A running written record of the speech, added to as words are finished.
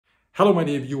Hello my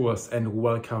dear viewers and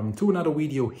welcome to another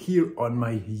video here on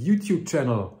my YouTube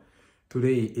channel.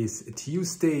 Today is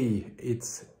Tuesday,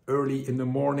 it's early in the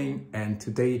morning and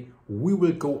today we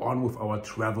will go on with our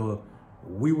travel.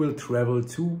 We will travel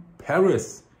to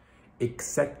Paris.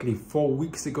 Exactly 4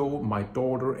 weeks ago my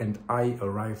daughter and I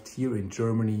arrived here in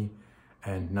Germany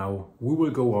and now we will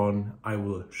go on. I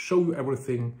will show you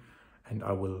everything and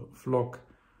I will vlog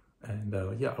and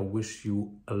yeah, I wish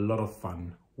you a lot of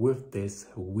fun with this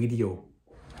video.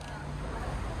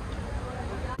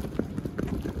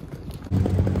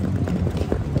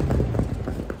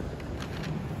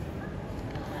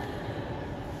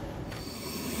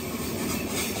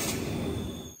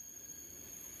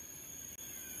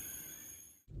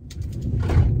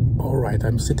 All right,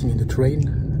 I'm sitting in the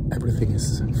train. Everything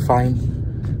is fine.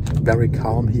 Very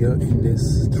calm here in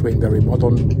this train, very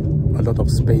modern. A lot of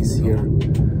space here.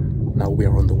 Now we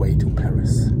are on the way to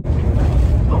Paris.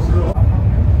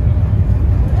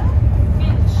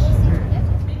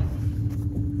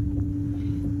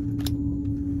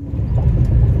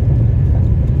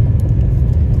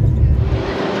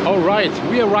 All right,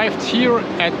 we arrived here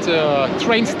at the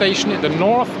train station in the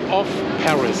north of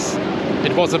Paris.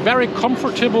 It was a very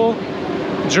comfortable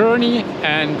journey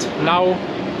and now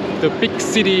the big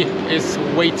city is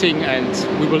waiting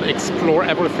and we will explore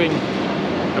everything.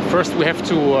 First we have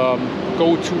to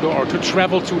go to to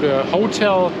travel to the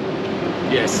hotel.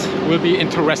 Yes, will be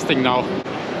interesting now.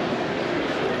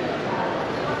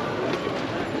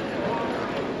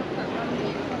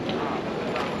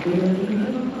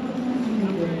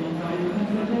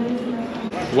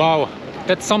 Wow,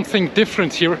 that's something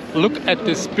different here. Look at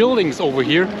these buildings over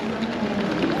here.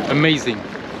 Amazing.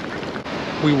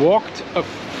 We walked a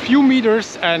few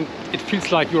meters and it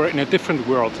feels like you're in a different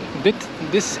world.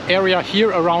 This area here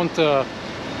around the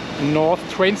North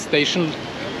train station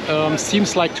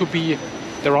seems like to be,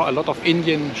 there are a lot of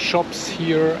Indian shops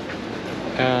here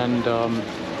and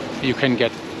you can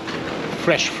get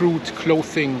fresh fruit,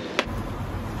 clothing.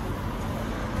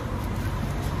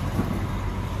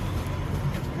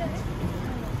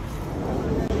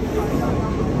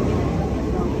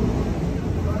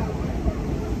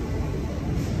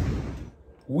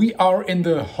 We are in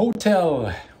the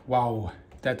hotel. Wow,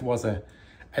 that was an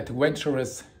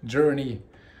adventurous journey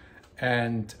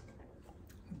and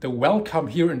the welcome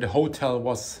here in the hotel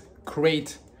was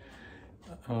great.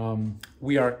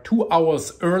 We are 2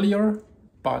 hours earlier,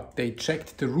 but they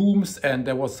checked the rooms and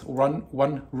there was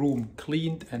one room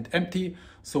cleaned and empty.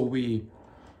 So we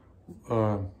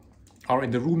are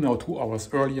in the room now 2 hours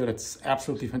earlier. That's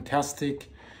absolutely fantastic.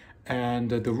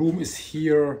 And the room is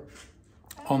here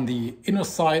on the inner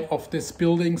side of this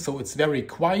building, so it's very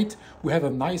quiet. We have a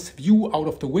nice view out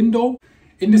of the window.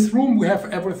 In this room we have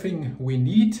everything we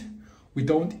need. We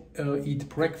don't eat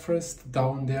breakfast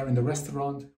down there in the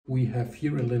restaurant. We have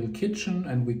here a little kitchen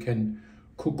and we can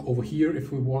cook over here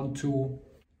if we want to.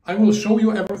 I will show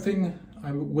you everything.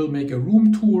 I will make a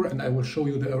room tour and I will show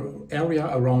you the area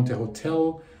around the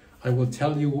hotel. I will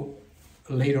tell you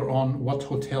later on what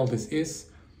hotel this is.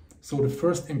 So the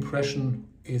first impression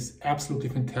is absolutely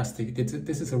fantastic.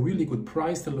 This is a really good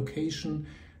price, the location.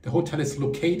 The hotel is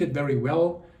located very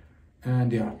well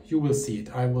and yeah, you will see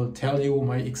it. I will tell you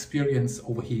my experience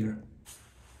over here.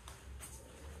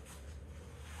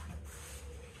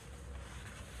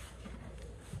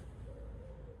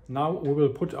 Now we will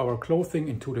put our clothing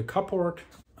into the cupboard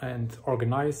and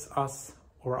organize us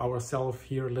or ourselves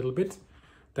here a little bit.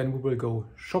 Then we will go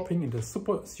shopping in the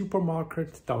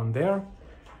supermarket down there.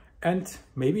 And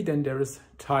maybe then there is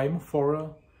time for a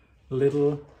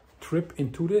little trip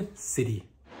into the city.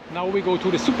 Now we go to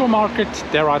the supermarket.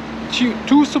 There are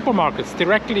two supermarkets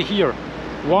directly here.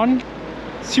 One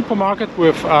supermarket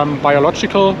with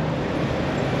biological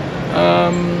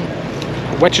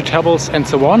vegetables and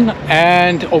so on.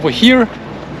 And over here,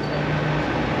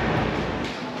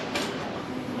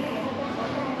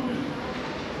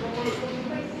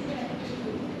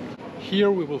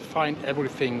 we will find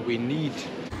everything we need.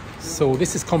 So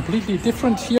this is completely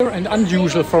different here and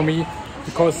unusual for me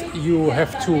because you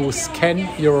have to scan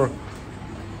your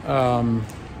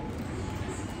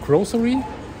grocery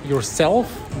yourself.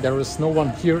 There is no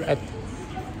one here at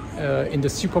in the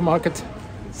supermarket,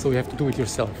 so you have to do it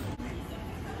yourself.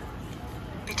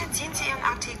 Bitte ziehen Sie Ihren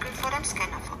Artikel vor dem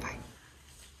Scanner vorbei.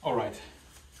 All right,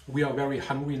 we are very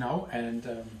hungry now and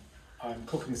I'm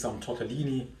cooking some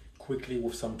tortellini quickly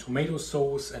with some tomato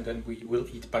sauce and then we will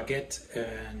eat baguette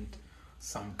and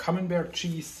some camembert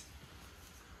cheese.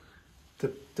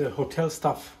 The hotel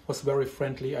staff was very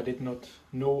friendly. I did not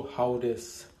know how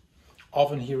this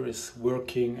oven here is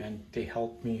working and they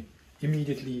helped me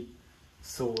immediately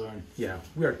So yeah,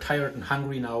 we are tired and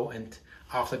hungry now, and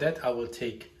after that I will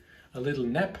take a little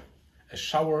nap, a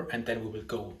shower, and then we will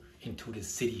go into the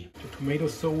city. The tomato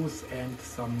sauce and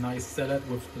some nice salad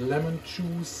with lemon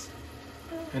juice,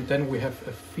 and then we have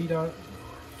a feta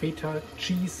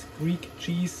cheese, Greek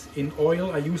cheese in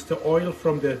oil. I use the oil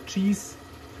from the cheese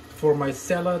for my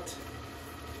salad,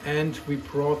 and we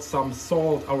brought some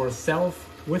salt ourselves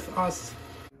with us.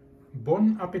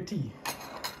 Bon appetit!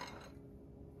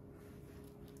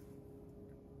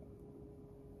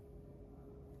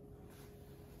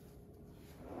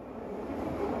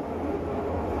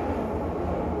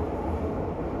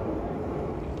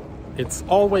 It's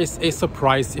always a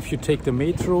surprise if you take the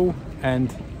metro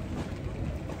and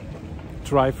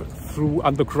drive through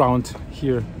underground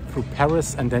here through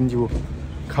Paris, and then you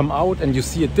come out and you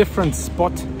see a different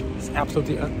spot. It's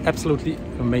absolutely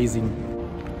amazing.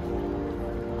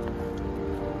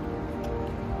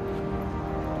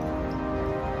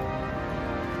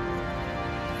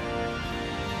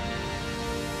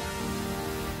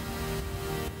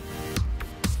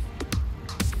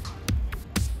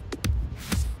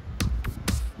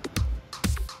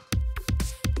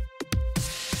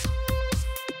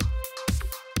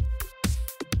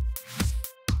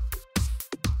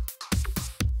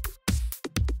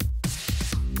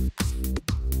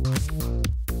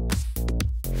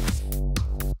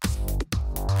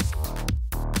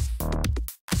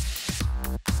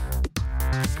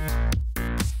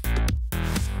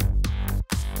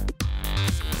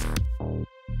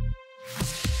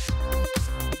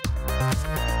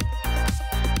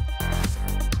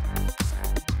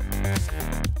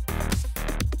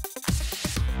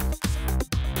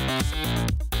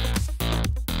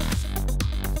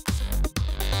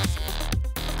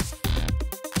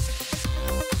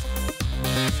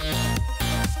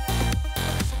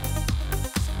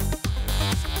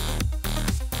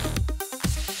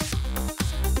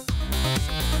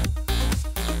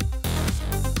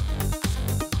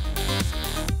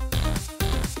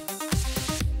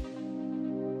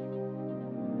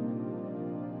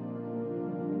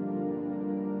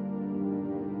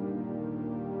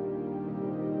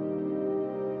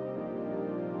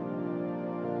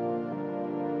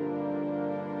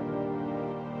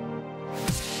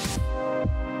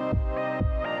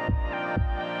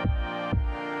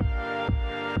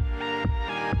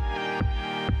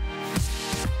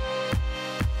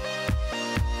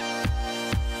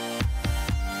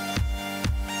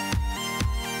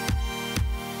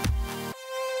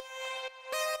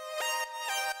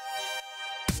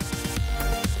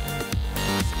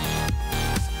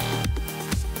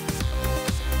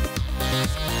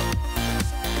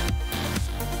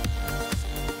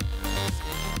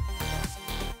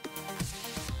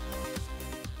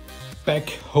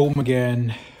 Back home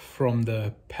again from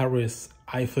the Paris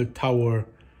Eiffel Tower,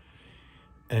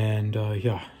 and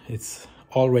yeah, it's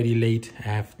already late,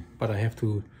 but I have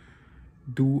to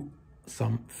do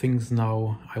some things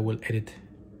now. I will edit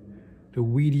the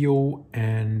video,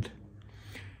 and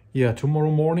yeah,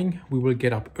 tomorrow morning we will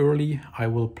get up early. I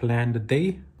will plan the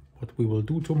day, what we will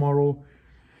do tomorrow,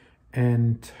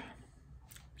 and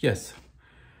yes,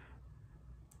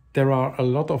 there are a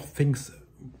lot of things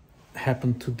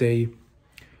happened today,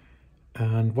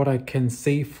 and what I can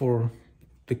say for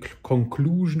the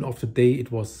conclusion of the day,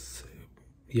 it was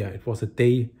a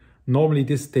day. Normally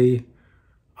this day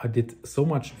I did so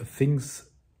much things.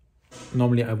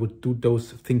 Normally I would do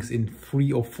those things in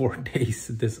 3 or 4 days,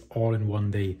 this all in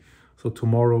one day. So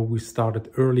tomorrow we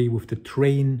started early with the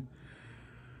train,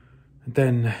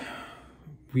 then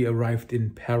we arrived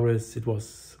in Paris. It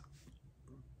was,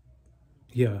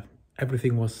 yeah,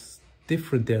 everything was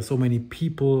different there. So many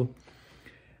people,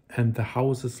 and the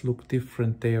houses look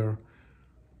different there.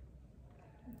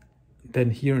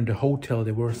 Then here in the hotel,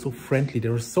 they were so friendly.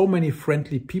 There were so many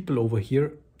friendly people over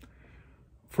here.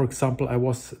 For example, I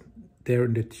was there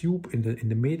in the tube, in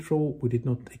the metro. We did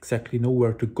not exactly know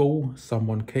where to go.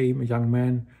 Someone came, a young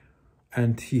man,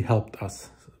 and he helped us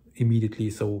immediately.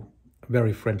 So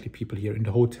very friendly people here. In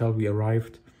the hotel we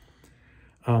arrived,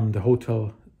 the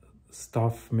hotel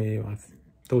staff, I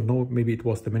don't know, maybe it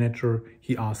was the manager.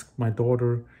 He asked my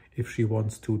daughter if she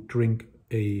wants to drink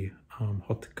a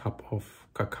hot cup of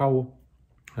cacao,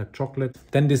 chocolate.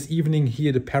 Then this evening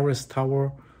here, the Paris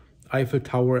Tower, Eiffel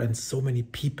Tower, and so many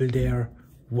people there.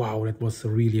 Wow, that was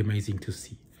really amazing to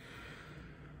see.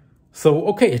 So,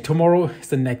 okay, tomorrow is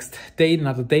the next day,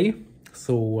 another day.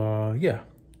 So, yeah,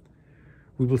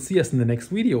 we will see us in the next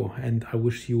video, and I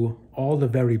wish you all the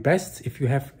very best. If you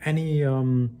have any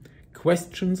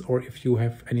questions or if you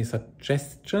have any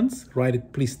suggestions, write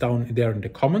it please down there in the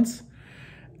comments.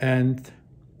 And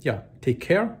yeah, take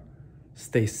care,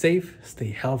 Stay safe,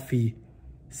 stay healthy.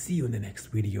 See you in the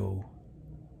next video.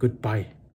 Goodbye.